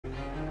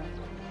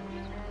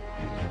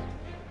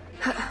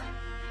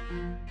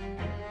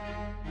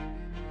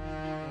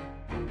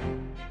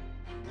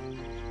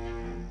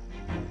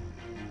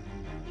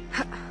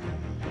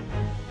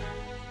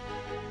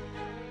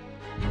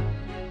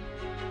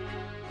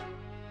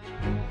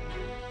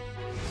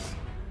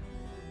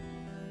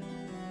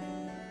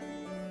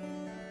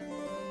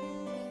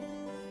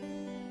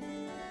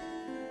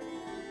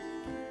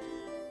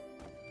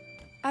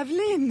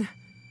Aveline!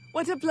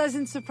 What a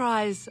pleasant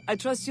surprise. I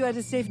trust you had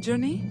a safe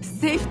journey?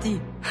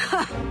 Safety?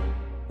 Ha!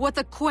 What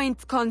a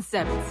quaint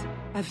concept.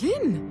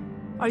 Aveline,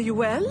 are you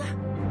well?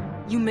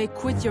 You may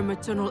quit your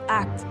maternal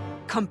act,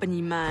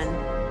 company man.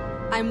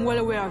 I'm well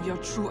aware of your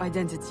true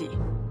identity.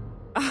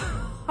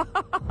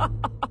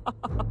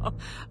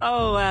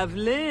 Oh,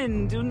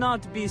 Aveline, do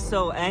not be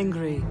so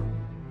angry.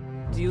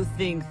 Do you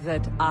think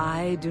that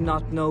I do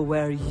not know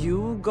where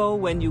you go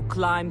when you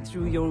climb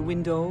through your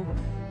window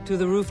to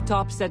the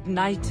rooftops at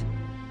night?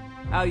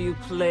 How you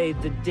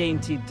played the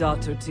dainty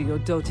daughter to your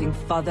doting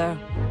father?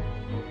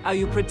 How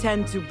you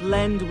pretend to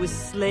blend with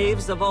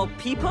slaves of all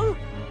people?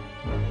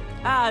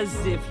 As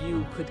if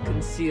you could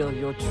conceal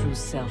your true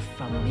self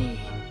from me.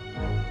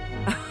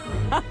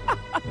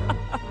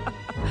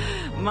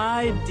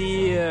 My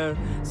dear,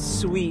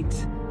 sweet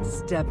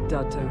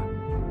stepdaughter,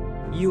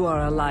 you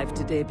are alive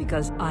today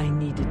because I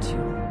needed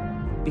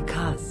you.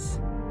 Because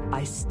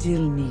I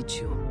still need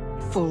you.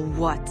 For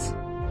what?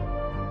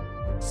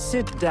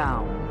 Sit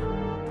down.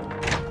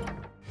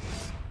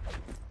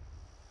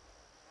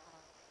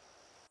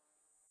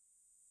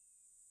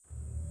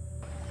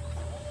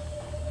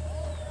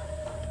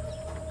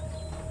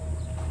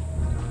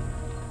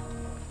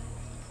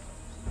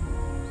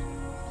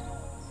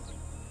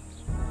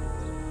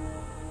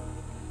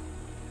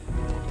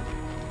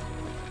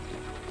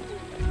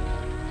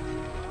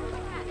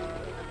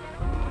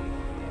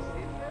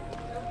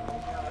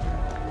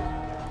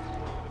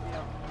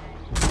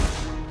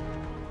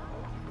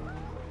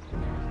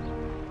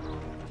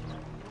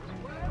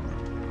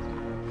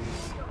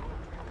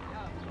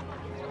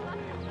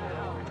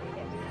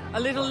 A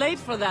little late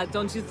for that,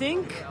 don't you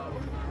think?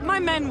 My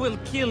men will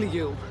kill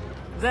you.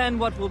 Then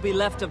what will be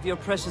left of your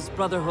precious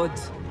brotherhood?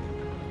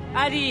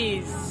 At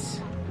ease.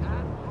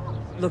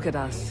 Look at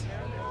us.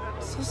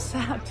 So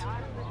sad.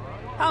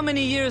 How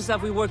many years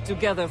have we worked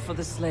together for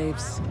the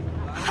slaves?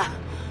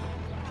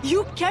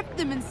 You kept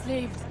them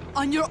enslaved,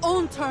 on your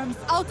own terms,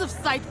 out of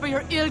sight for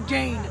your ill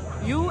gain.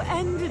 You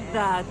ended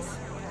that,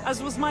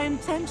 as was my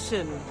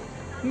intention.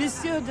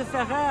 Monsieur de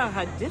Ferrer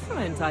had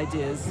different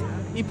ideas.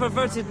 He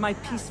perverted my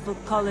peaceful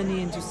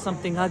colony into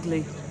something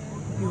ugly.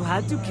 You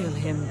had to kill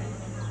him.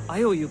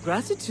 I owe you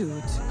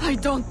gratitude. I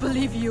don't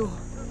believe you.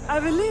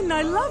 Aveline,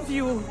 I love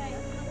you.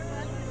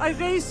 I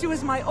raised you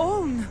as my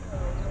own.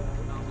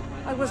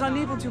 I was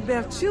unable to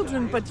bear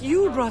children, but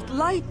you brought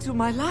light to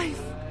my life.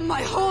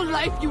 My whole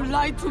life you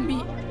lied to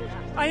me.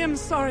 I am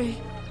sorry.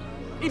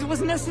 It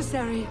was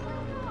necessary.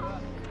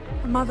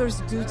 A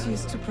mother's duty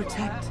is to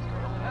protect.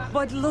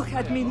 But look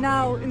at me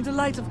now in the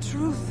light of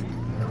truth.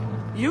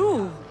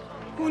 You,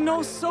 who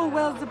know so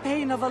well the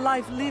pain of a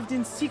life lived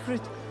in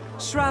secret,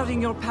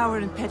 shrouding your power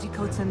in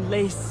petticoats and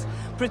lace,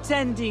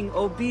 pretending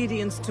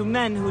obedience to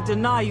men who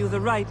deny you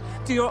the right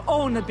to your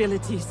own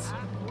abilities.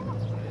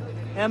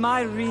 Am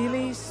I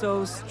really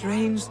so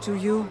strange to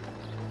you?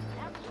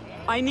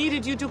 I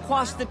needed you to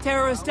quash the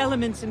terrorist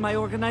elements in my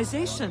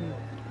organization.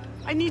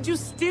 I need you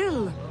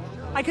still.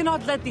 I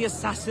cannot let the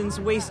assassins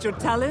waste your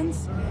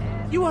talents.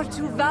 You are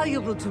too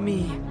valuable to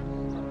me.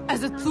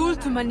 As a tool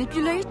to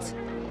manipulate?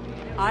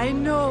 I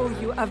know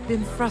you have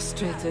been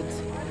frustrated.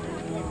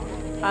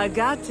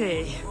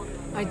 Agate.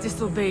 I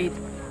disobeyed.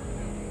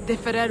 De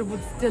Ferrer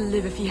would still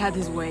live if he had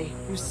his way.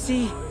 You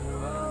see,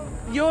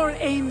 your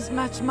aims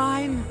match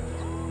mine.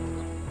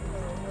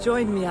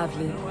 Join me,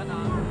 Aveline.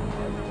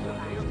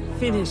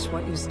 Finish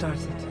what you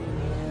started.